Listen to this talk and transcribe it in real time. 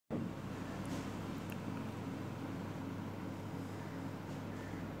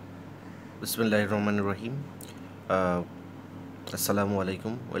Bismillahirrahmanirrahim. Uh, Assalamu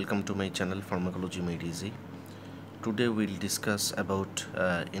alaikum. Welcome to my channel Pharmacology Made Easy. Today we'll discuss about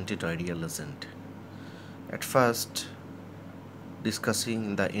antidiarrheal agent. At first,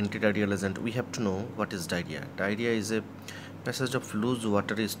 discussing the antidiarrheal agent, we have to know what is diarrhea. Diarrhea is a passage of loose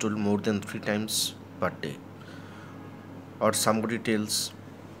watery stool more than 3 times per day, or somebody tells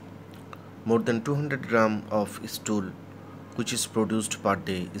more than 200 gram of stool which is produced per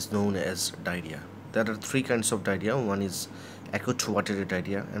day is known as diarrhea. There are 3 kinds of diarrhea. One is acute watery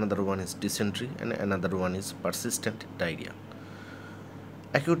diarrhea, another one is dysentery, and another one is persistent diarrhea.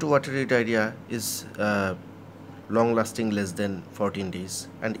 Acute watery diarrhea is long lasting less than 14 days,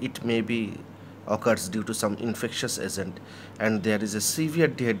 and it may be occurs due to some infectious agent, and there is a severe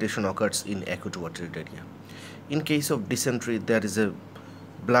dehydration occurs in acute watery diarrhea. In case of dysentery, there is a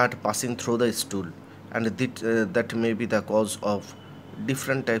blood passing through the stool, and that may be the cause of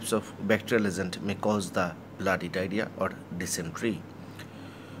different types of bacterial agent may cause the bloody diarrhea or dysentery.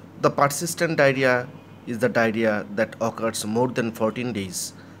 The persistent diarrhea is the diarrhea that occurs more than 14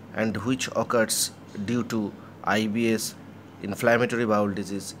 days and which occurs due to IBS, inflammatory bowel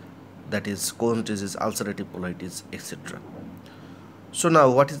disease, that is Crohn's disease, ulcerative colitis, etc. So now,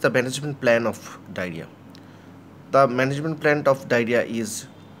 what is the management plan of diarrhea? The management plan of diarrhea is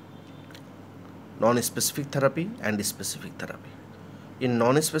non-specific therapy and specific therapy. In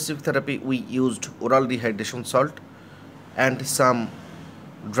non-specific therapy, we used oral dehydration salt and some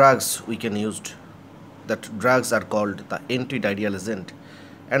drugs we can use. That drugs are called the antidiarrheal agent.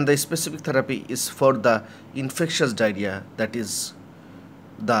 And the specific therapy is for the infectious diarrhea, that is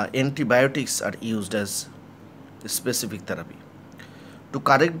the antibiotics are used as specific therapy. To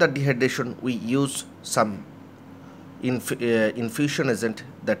correct the dehydration, we use some infusion agent,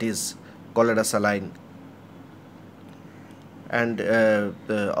 that is cholera saline, and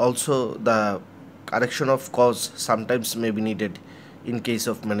also the correction of cause sometimes may be needed in case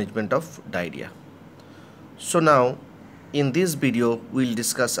of management of diarrhea. So now in this video we'll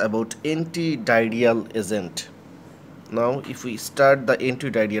discuss about antidiarrheal agent. Now if we start the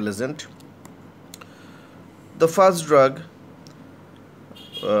antidiarrheal agent, the first drug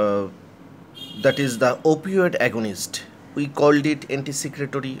that is the opioid agonist, we called it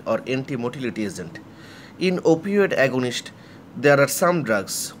anti-secretory or anti-motility agent. In opioid agonist, there are some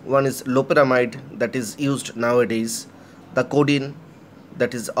drugs. One is loperamide, that is used nowadays, the codeine,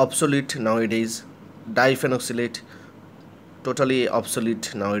 that is obsolete nowadays, diphenhydramine, totally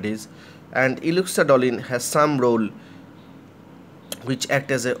obsolete nowadays, and iloxadoline has some role which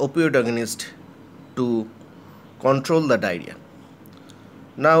act as a opioid agonist to control the diarrhea.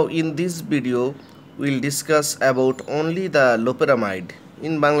 Now in this video we'll discuss about only the loperamide.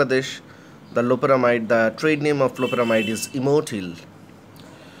 In Bangladesh, the loperamide, the trade name of loperamide is Immortil.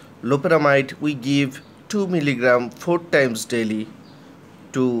 Loperamide we give 2 mg 4 times daily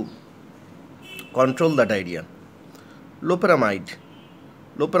to control the diarrhea. Loperamide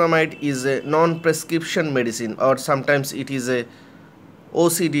is a non-prescription medicine, or sometimes it is a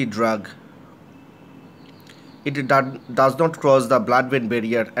OCD drug. It does not cross the blood-brain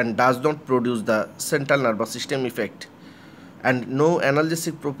barrier and does not produce the central nervous system effect, and no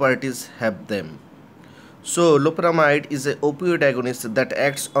analgesic properties have them. So loperamide is an opioid agonist that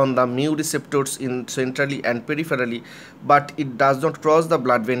acts on the mu receptors in centrally and peripherally, but it does not cross the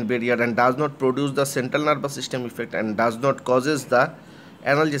blood-brain barrier and does not produce the central nervous system effect and does not causes the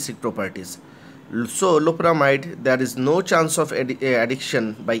analgesic properties. So loperamide, there is no chance of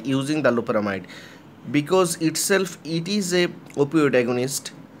addiction by using the loperamide, because itself it is a opioid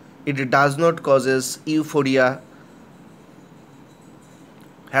agonist. It does not causes euphoria,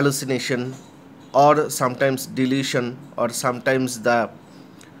 hallucination, or sometimes delusion, or sometimes the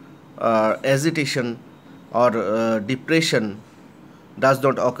agitation or depression does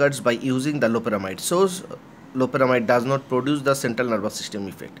not occurs by using the loperamide. So loperamide does not produce the central nervous system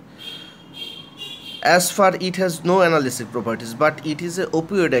effect. As far it has no analgesic properties, but it is a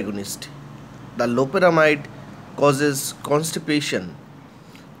opioid agonist. The loperamide causes constipation.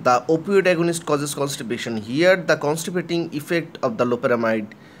 The opioid agonist causes constipation. Here the constipating effect of the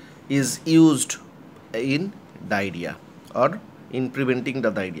loperamide is used in diarrhea or in preventing the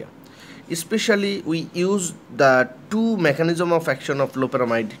diarrhea. Especially we use the 2 mechanism of action of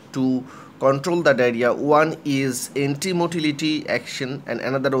loperamide to control the diarrhea. One is anti-motility action and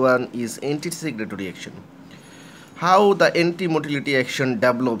another one is anti-secretory action. How the anti-motility action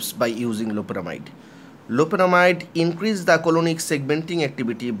develops by using loperamide? Loperamide increase the colonic segmenting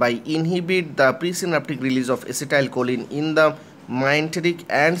activity by inhibit the presynaptic release of acetylcholine in the mesenteric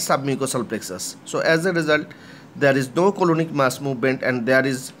and submucosal plexus. So as a result, there is no colonic mass movement and there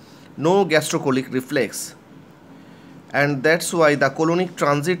is no gastrocolic reflex, and that's why the colonic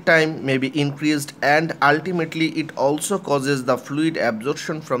transit time may be increased, and ultimately it also causes the fluid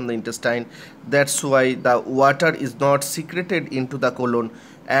absorption from the intestine. That's why the water is not secreted into the colon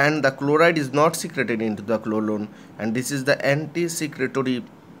and the chloride is not secreted into the colon, and this is the anti-secretory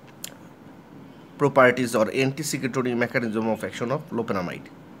properties or anti-secretory mechanism of action of loperamide.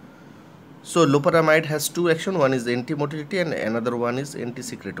 So loperamide has two actions, one is anti-motility and another one is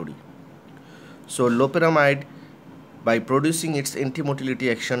anti-secretory. So loperamide, by producing its anti-motility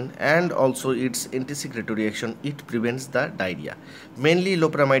action and also its anti-secretory action, it prevents the diarrhea. Mainly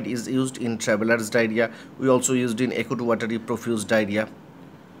loperamide is used in traveler's diarrhea. We also used in acute watery profuse diarrhea,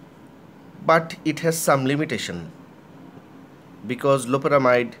 but it has some limitation, because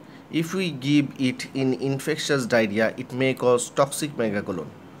loperamide, if we give it in infectious diarrhea, it may cause toxic megacolon.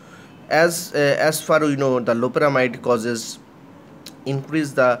 As far we know, the loperamide causes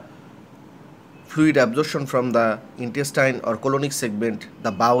increase the fluid absorption from the intestine or colonic segment.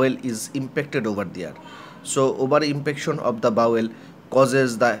 The bowel is impacted over there, so over impaction of the bowel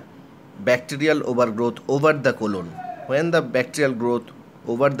causes the bacterial overgrowth over the colon. When the bacterial growth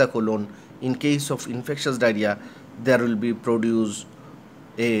over the colon, in case of infectious diarrhea, there will be produce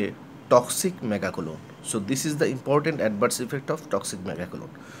a toxic megacolon. So this is the important adverse effect of toxic megacolon.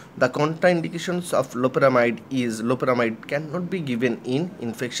 The contraindications of loperamide is loperamide cannot be given in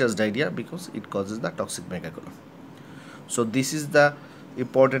infectious diarrhea because it causes the toxic megacolon. So this is the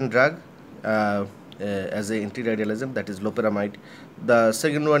important drug as a antidiarrheal agent, that is loperamide. The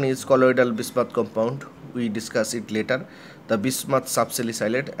second one is colloidal bismuth compound. We discuss it later. The bismuth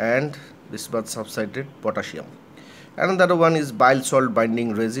subsalicylate and bismuth subcitrate potassium. Another one is bile salt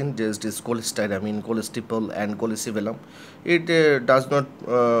binding resin, just is cholestyramine, cholestypol and cholecybellum. It does not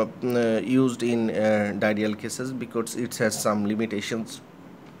used in diarrheal cases because it has some limitations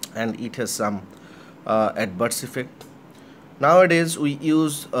and it has some adverse effect. Nowadays we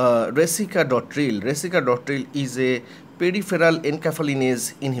use resicadotril. Resicadotril is a peripheral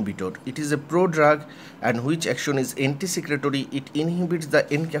encapsulinase inhibitor. It is a prodrug and which action is anti-secretory. It inhibits the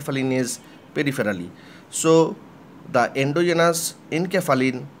encapsulinase peripherally. So the endogenous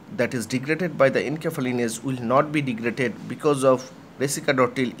encapsulin that is degraded by the encapsulinase will not be degraded because of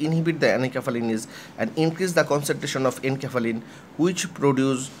resicadotril inhibit the encapsulinase and increase the concentration of encapsulin, which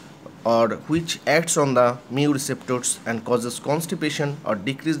produce or which acts on the mu receptors and causes constipation or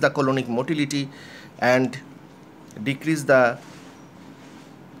decrease the colonic motility and decrease the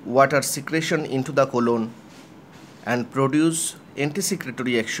water secretion into the colon and produce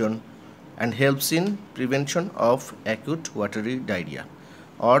anti-secretory action and helps in prevention of acute watery diarrhea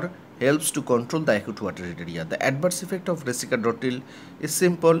or helps to control the acute watery diarrhea. The adverse effect of resicadotril is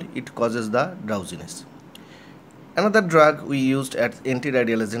simple, it causes the drowsiness. Another drug we used as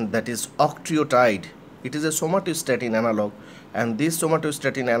antidiarrheal agent, that is Octotide. It is a somatostatin analog, and this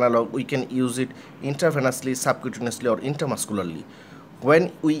somatostatin analog we can use it intravenously, subcutaneously or intramuscularly.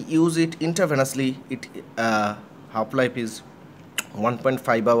 When we use it intravenously, it half-life is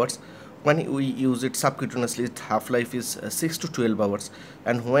 1.5 hours. When we use it subcutaneously, its half-life is 6 to 12 hours,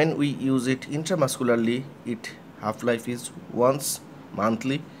 and when we use it intramuscularly, its half-life is once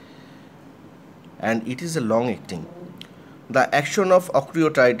monthly, and it is a long-acting. The action of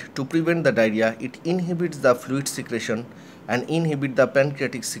Octotide to prevent the diarrhea, it inhibits the fluid secretion and inhibit the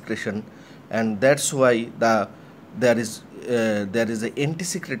pancreatic secretion, and that's why there is an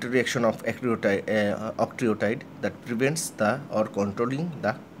anti-secretory action of Octotide that prevents the or controlling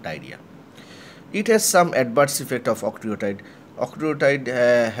the diarrhea. It has some adverse effect of Octotide. Octotide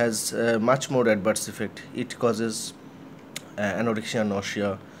has much more adverse effect. It causes anorexia,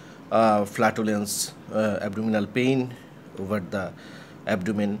 nausea, flatulence, abdominal pain over the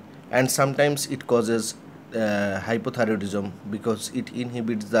abdomen, and sometimes it causes hypothyroidism because it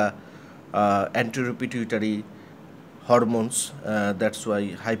inhibits the anterior pituitary hormones. That's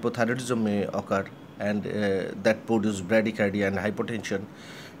why hypothyroidism may occur, and that produce bradycardia and hypotension.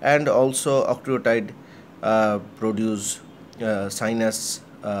 And also Octotide produce sinus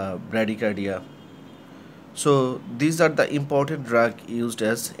bradycardia. So these are the important drug used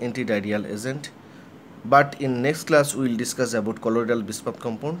as antidiarrheal agent. But in next class we will discuss about colloidal bismuth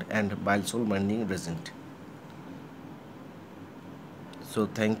compound and bile salt binding resin. So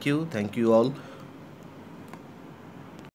thank you all